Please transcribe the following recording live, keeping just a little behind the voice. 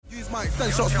Mike,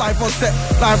 send shots live on set,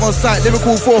 live on site,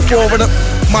 lyrical 4-4 and a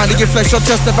mind to give flesh your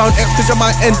chest around X, cause you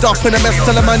might end up in a mess.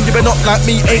 Tell a man you been not like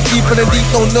me, ain't deeper than deep,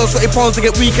 don't know sweaty palms to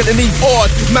get weaker than these.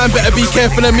 Odd, man better be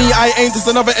careful than me, I ain't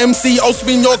just another MC. I'll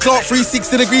spin your clock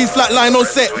 360 degrees, flat line on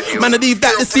set, man I leave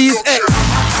that to see is X.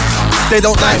 They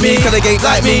don't like me, cause they ain't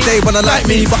like me. They wanna like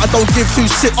me, but I don't give two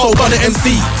shits. So run an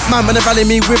MC. Man, when they rally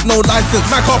me with no license.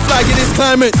 Man can't fly in this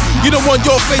climate. You don't want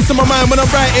your face in my mind when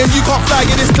I'm writing. You can't fly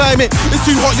in this climate. It's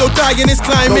too hot, you'll die in this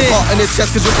climate. No heart in his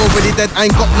chest, cause you're already dead. I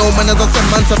ain't got no man as I send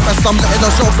man to press. I'm letting a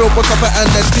show feel what's up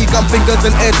and then gun fingers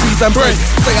and air trees and bread.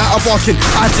 Stay out of walking.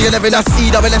 IG11, that's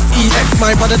EWSEX.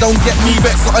 My brother don't get me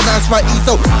vexed. Got a nice right E,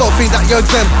 so don't think that you're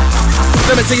exempt.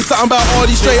 Let me tell you something about all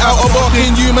these straight out of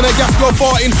barking. You man a gas you're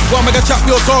farting, while mega chap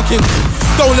you're talking.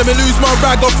 Don't let me lose my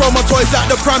rag or throw my toys at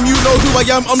the pram. You know who I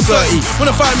am, I'm 30.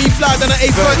 Wanna find me fly down at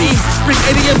 8:13. Bring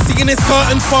any MC in this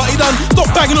curtain, party done. Stop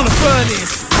banging on the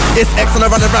furnace. It's X and I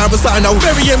run around with something. I'll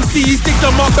bury MCs, dig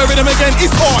them up, bury them again.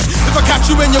 It's hard if I catch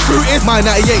you when your crew is my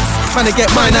 98s. Man, I get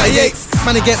my 98s.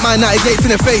 Man, I get my 98s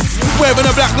in the face. Wearing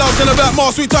a black gloves and a black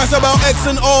mask. We talk about X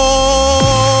and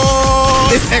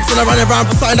O. It's X and I run around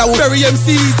with something. I will bury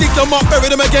MCs, dig them up, bury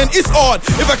them again. It's hard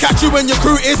if I catch you when your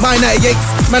crew is my 98s.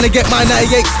 Man, I get my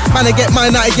 98s. Man, I get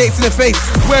my 98s in the face.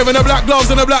 Wearing a black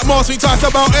gloves and a black mask. We talk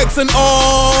about X and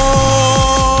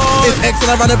O. It's X and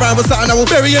I run around with something. I will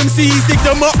bury MCs, dig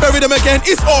them up, bury them again.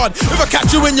 It's hard if I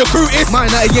catch you when your crew is my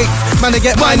 98s. Man, I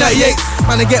get my 98s.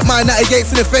 Man, I get my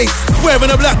 98s in the face.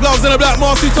 Wearing a black gloves and a black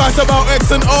mask. We talk about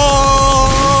X and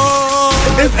O.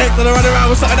 It's X and I run around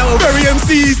with something. I will bury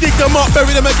MCs, dig them up,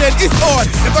 bury them again. It's hard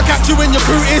if I catch you when your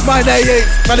crew is my 98s.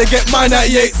 Man, I get my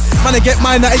 98s. Man, I get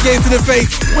my 98s in the face.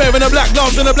 Wearing a black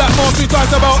gloves and a black mask. We talk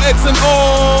about X and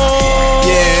O.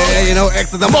 Yeah, you know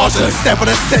X is a marshal. Step on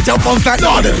the set, jump on like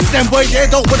Nardin. Them boys, yeah,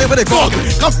 don't want it with a gargle.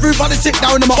 Come through, run the chick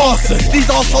down in my arse. These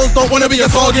assholes don't wanna be a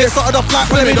target. Started off like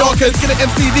when they darkers. Kill an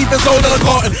MC deep as low than a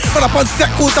carton. Run up on set,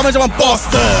 cool damage, I'm a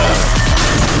bastard.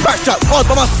 Backtrap, hard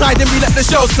by my side, then we let the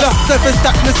show slap. Surface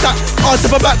stack in the stack, hard to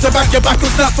back to back. Your back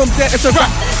will snap from there, it's a rap.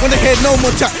 Wanna hear no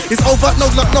more chat, it's over, no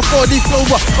luck, no 4D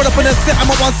over. Run up on the set, I'm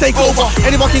a one take over.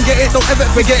 Anyone can get it, don't ever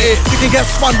forget it. You can get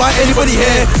spun by anybody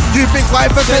here. You've been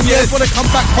quiet for 10 years, wanna come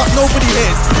back, but nobody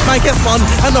hears. Man gets spun,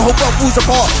 and the whole world falls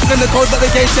apart. Then the code that they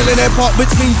gave shell in their part,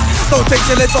 which means don't take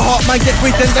your legs to heart. Man get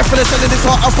weak, then left for the shell in his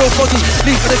heart. I feel foggy,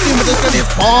 leave for the team with the shell in his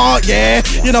part, yeah.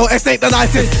 You know, X ain't the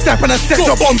nicest. Step on a set,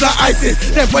 drop bombs like ISIS.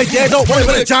 Them boys, yeah, don't worry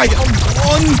about a giant. Come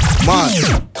on,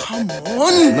 man. Come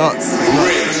on. Nuts.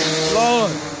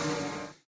 Lord.